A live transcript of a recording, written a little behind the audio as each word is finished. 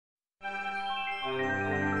Hey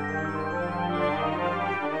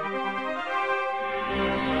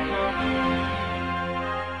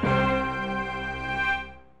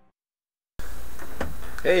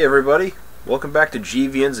everybody, welcome back to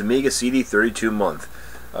GVN's Amiga CD32 month.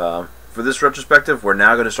 For this retrospective, we're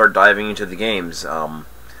now going to start diving into the games.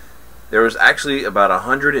 There was actually about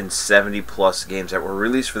 170 plus games that were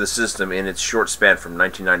released for the system in its short span from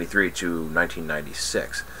 1993 to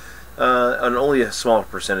 1996. And only a small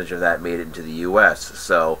percentage of that made it into the US,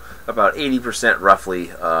 so about 80%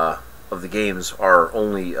 roughly of the games are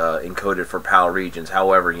only encoded for PAL regions.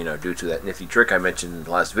 However, due to that nifty trick I mentioned in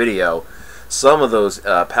the last video, some of those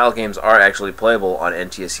PAL games are actually playable on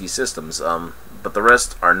NTSC systems, but the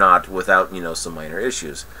rest are not, without some minor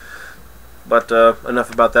issues. But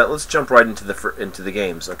enough about that. Let's jump right into the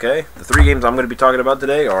games. Okay, the three games I'm going to be talking about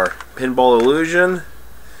today are Pinball Illusion,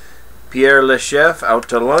 Pierre Le Chef Out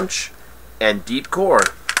to Lunch, and Deep Core.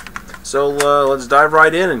 So let's dive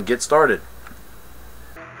right in and get started.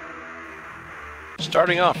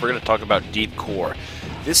 Starting off, we're going to talk about Deep Core.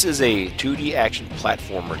 This is a 2D action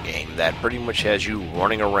platformer game that pretty much has you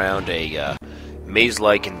running around a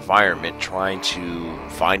maze-like environment trying to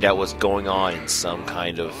find out what's going on in some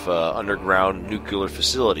kind of underground nuclear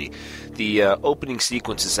facility. The opening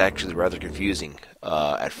sequence is actually rather confusing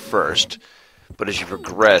at first, but as you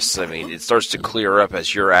progress, it starts to clear up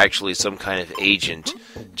as you're actually some kind of agent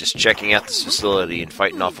just checking out this facility and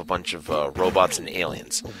fighting off a bunch of robots and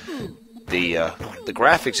aliens. The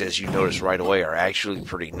graphics, as you notice right away, are actually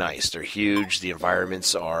pretty nice. They're huge. The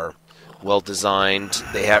environments are well designed.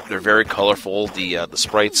 They're very colorful. The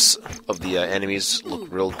sprites of the enemies look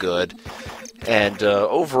real good. And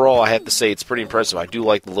overall, I have to say it's pretty impressive. I do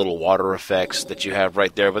like the little water effects that you have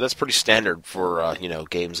right there, but that's pretty standard for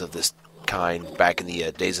games of this kind back in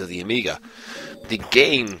the days of the Amiga. The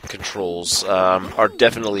game controls are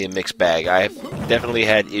definitely a mixed bag. I've definitely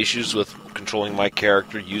had issues with controlling my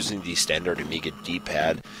character using the standard Amiga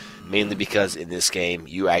D-pad, mainly because in this game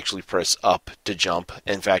you actually press up to jump.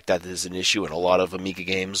 In fact, that is an issue in a lot of Amiga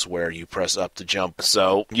games where you press up to jump.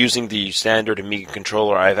 So using the standard Amiga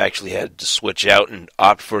controller, I've actually had to switch out and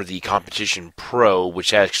opt for the Competition Pro,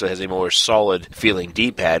 which actually has a more solid feeling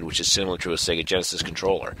D-pad, which is similar to a Sega Genesis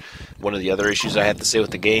controller. One of the other issues I have to say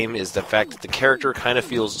with the game is the fact that the character kind of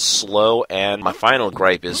feels slow, and my final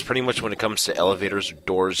gripe is pretty much when it comes to elevators or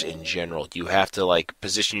doors in general. You have to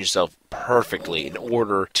position yourself perfectly in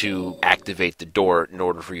order to activate the door in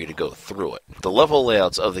order for you to go through it. The level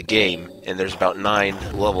layouts of the game, and there's about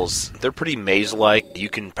 9 levels, they're pretty maze-like. You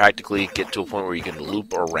can practically get to a point where you can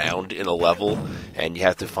loop around in a level, and you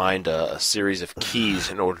have to find a series of keys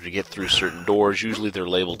in order to get through certain doors. Usually they're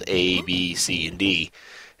labeled A, B, C, and D.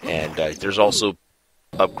 And there's also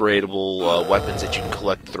upgradable weapons that you can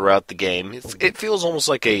collect throughout the game. It feels almost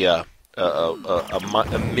like a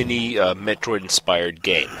mini Metroid-inspired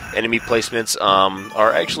game. Enemy placements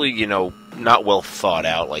are actually, not well thought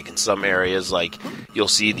out. Like in some areas, you'll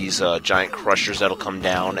see these giant crushers that'll come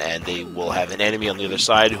down, and they will have an enemy on the other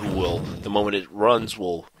side who will, the moment it runs,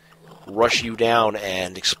 will rush you down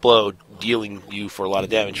and explode, dealing you for a lot of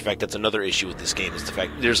damage. In fact, that's another issue with this game, is the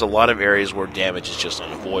fact there's a lot of areas where damage is just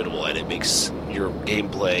unavoidable, and it makes your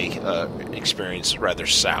gameplay experience rather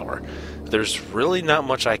sour. There's really not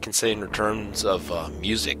much I can say in terms of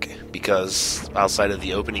music, because outside of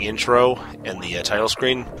the opening intro and the title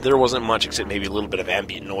screen, there wasn't much except maybe a little bit of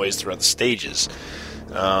ambient noise throughout the stages.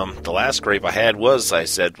 The last gripe I had was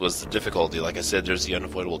the difficulty. Like I said, there's the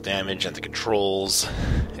unavoidable damage and the controls,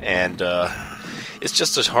 and it's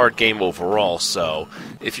just a hard game overall. So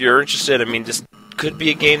if you're interested, this could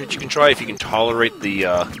be a game that you can try if you can tolerate the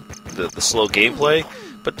slow gameplay,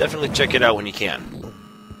 but definitely check it out when you can.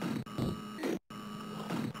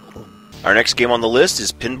 Our next game on the list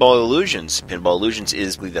is Pinball Illusions. Pinball Illusions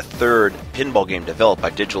is the third pinball game developed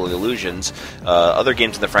by Digital Illusions. Other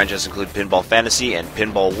games in the franchise include Pinball Fantasy and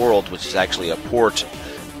Pinball World, which is actually a port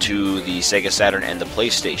to the Sega Saturn and the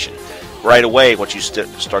PlayStation. Right away, once you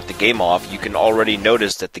start the game off, you can already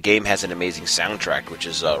notice that the game has an amazing soundtrack, which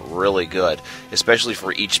is really good, especially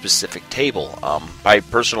for each specific table. My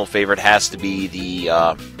personal favorite has to be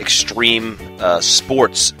the Extreme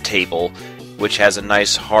Sports table, which has a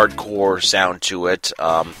nice hardcore sound to it.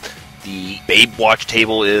 The Babe Watch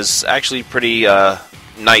table is actually pretty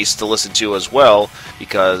nice to listen to as well,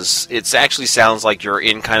 because it actually sounds like you're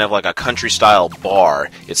in kind of like a country-style bar.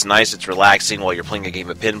 It's nice, it's relaxing while you're playing a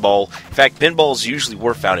game of pinball. In fact, pinballs usually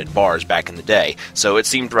were found in bars back in the day, so it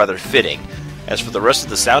seemed rather fitting. As for the rest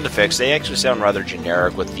of the sound effects, they actually sound rather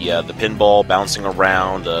generic, with the pinball bouncing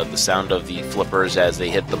around, the sound of the flippers as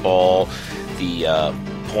they hit the ball, the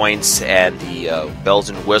points and the bells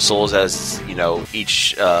and whistles as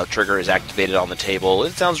each trigger is activated on the table.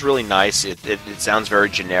 It sounds really nice. It sounds very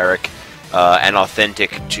generic and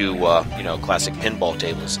authentic to classic pinball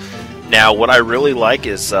tables. Now, what I really like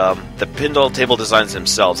is the pinball table designs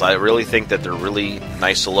themselves. I really think that they're really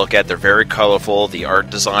nice to look at. They're very colorful. The art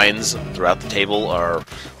designs throughout the table are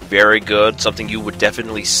very good. Something you would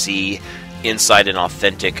definitely see inside an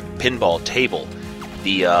authentic pinball table.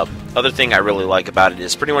 The other thing I really like about it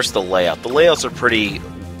is pretty much the layout. The layouts are pretty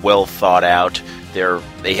well thought out.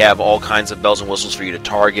 They have all kinds of bells and whistles for you to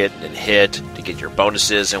target and hit to get your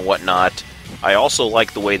bonuses and whatnot. I also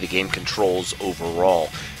like the way the game controls overall.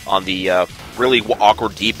 On the really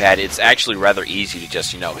awkward D-pad, it's actually rather easy to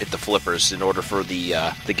just hit the flippers in order for the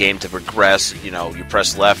game to progress. You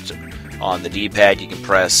press left on the D-pad, you can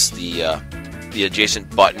press the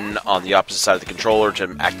adjacent button on the opposite side of the controller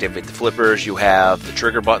to activate the flippers. You have the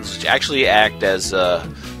trigger buttons, which actually act as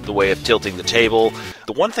the way of tilting the table.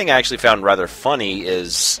 The one thing I actually found rather funny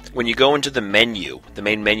is when you go into the menu, the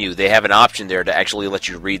main menu, they have an option there to actually let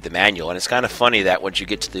you read the manual. And it's kind of funny that once you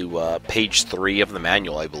get to the page 3 of the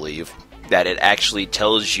manual, I believe, that it actually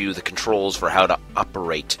tells you the controls for how to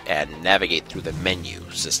operate and navigate through the menu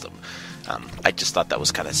system. I just thought that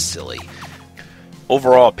was kind of silly.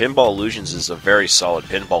 Overall, Pinball Illusions is a very solid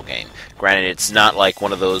pinball game. Granted, it's not like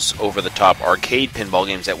one of those over-the-top arcade pinball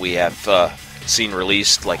games that we have seen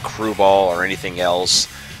released, like Crew Ball or anything else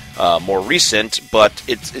more recent, but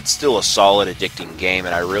it's still a solid, addicting game,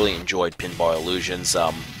 and I really enjoyed Pinball Illusions.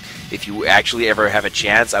 If you actually ever have a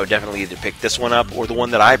chance, I would definitely either pick this one up or the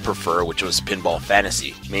one that I prefer, which was Pinball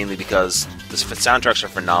Fantasy, mainly because the soundtracks are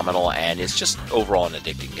phenomenal and it's just overall an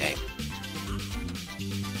addicting game.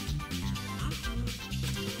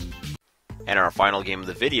 And our final game of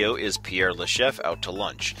the video is Pierre Le Chef Out to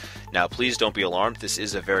Lunch. Now, please don't be alarmed, this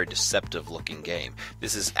is a very deceptive looking game.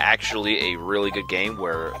 This is actually a really good game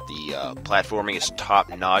where the platforming is top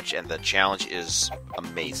notch and the challenge is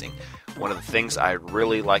amazing. One of the things I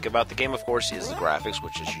really like about the game, of course, is the graphics,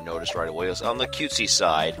 which, as you noticed right away, is on the cutesy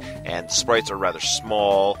side, and the sprites are rather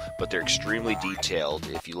small, but they're extremely detailed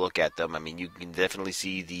if you look at them. I mean, you can definitely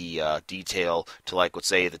see the detail to, like, let's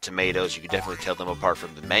say, the tomatoes. You can definitely tell them apart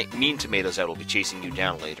from the mean tomatoes that will be chasing you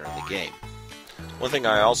down later in the game. One thing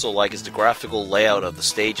I also like is the graphical layout of the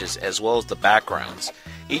stages, as well as the backgrounds.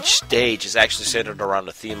 Each stage is actually centered around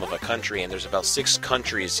a theme of a country, and there's about 6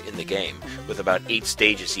 countries in the game, with about 8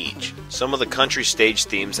 stages each. Some of the country stage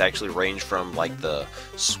themes actually range from like the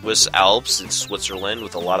Swiss Alps in Switzerland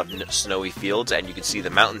with a lot of snowy fields, and you can see the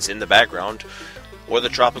mountains in the background, or the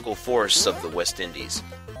tropical forests of the West Indies.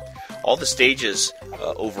 All the stages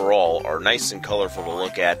overall are nice and colorful to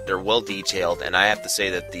look at, they're well detailed, and I have to say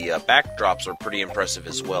that the backdrops are pretty impressive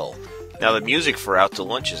as well. Now, the music for Out to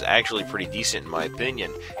Lunch is actually pretty decent in my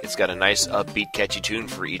opinion. It's got a nice upbeat catchy tune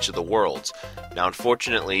for each of the worlds. Now,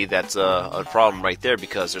 unfortunately, that's a problem right there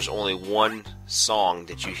because there's only one song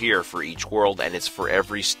that you hear for each world, and it's for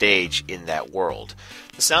every stage in that world.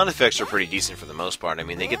 The sound effects are pretty decent for the most part. I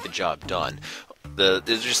mean, they get the job done.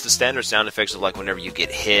 There's just the standard sound effects of like whenever you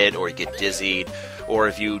get hit or you get dizzied or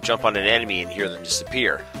if you jump on an enemy and hear them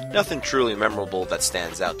disappear. Nothing truly memorable that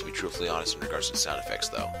stands out, to be truthfully honest, in regards to sound effects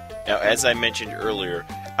though. Now, as I mentioned earlier,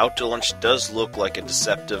 Out to Lunch does look like a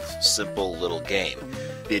deceptive, simple little game.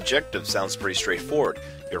 The objective sounds pretty straightforward.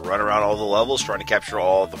 You run around all the levels trying to capture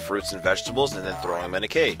all the fruits and vegetables and then throw them in a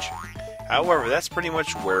cage. However, that's pretty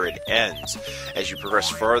much where it ends. As you progress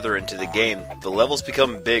further into the game, the levels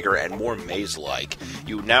become bigger and more maze-like.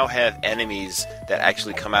 You now have enemies that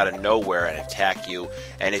actually come out of nowhere and attack you,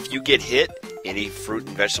 and if you get hit, any fruit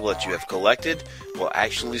and vegetable that you have collected will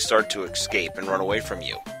actually start to escape and run away from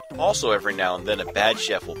you. Also, every now and then, a bad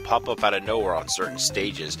chef will pop up out of nowhere on certain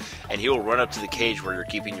stages, and he will run up to the cage where you're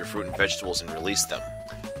keeping your fruit and vegetables and release them.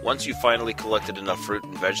 Once you've finally collected enough fruit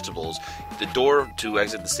and vegetables, the door to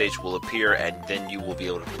exit the stage will appear, and then you will be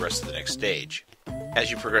able to progress to the next stage. As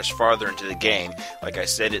you progress farther into the game, like I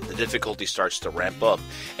said, the difficulty starts to ramp up,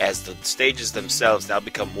 as the stages themselves now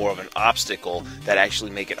become more of an obstacle that actually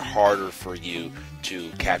make it harder for you to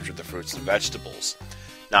capture the fruits and vegetables.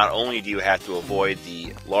 Not only do you have to avoid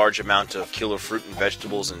the large amount of killer fruit and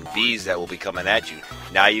vegetables and bees that will be coming at you,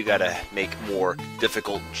 now you gotta make more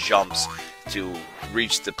difficult jumps to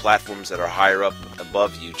reach the platforms that are higher up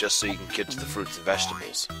above you just so you can get to the fruits and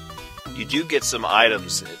vegetables. You do get some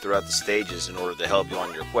items throughout the stages in order to help you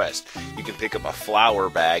on your quest. You can pick up a flour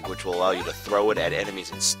bag, which will allow you to throw it at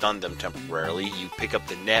enemies and stun them temporarily. You pick up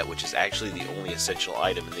the net, which is actually the only essential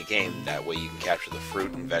item in the game. That way you can capture the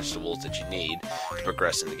fruit and vegetables that you need to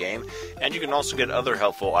progress in the game. And you can also get other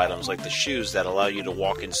helpful items like the shoes that allow you to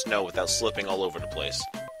walk in snow without slipping all over the place.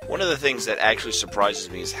 One of the things that actually surprises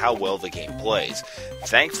me is how well the game plays.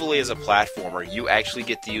 Thankfully, as a platformer, you actually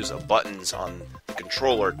get to use buttons on the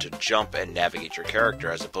controller to jump and navigate your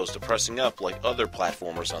character, as opposed to pressing up like other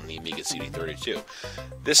platformers on the Amiga CD32.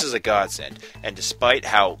 This is a godsend, and despite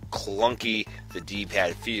how clunky the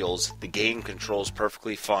D-pad feels, the game controls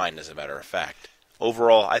perfectly fine, as a matter of fact.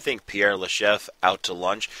 Overall, I think Pierre Lechef Out to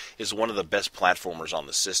Lunch is one of the best platformers on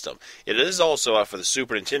the system. It is also out for the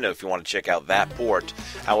Super Nintendo if you want to check out that port.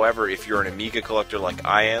 However, if you're an Amiga collector like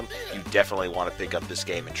I am, you definitely want to pick up this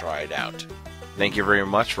game and try it out. Thank you very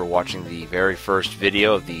much for watching the very first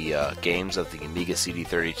video of the games of the Amiga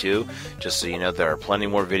CD32. Just so you know, there are plenty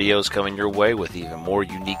more videos coming your way with even more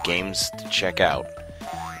unique games to check out.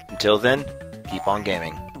 Until then, keep on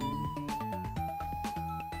gaming.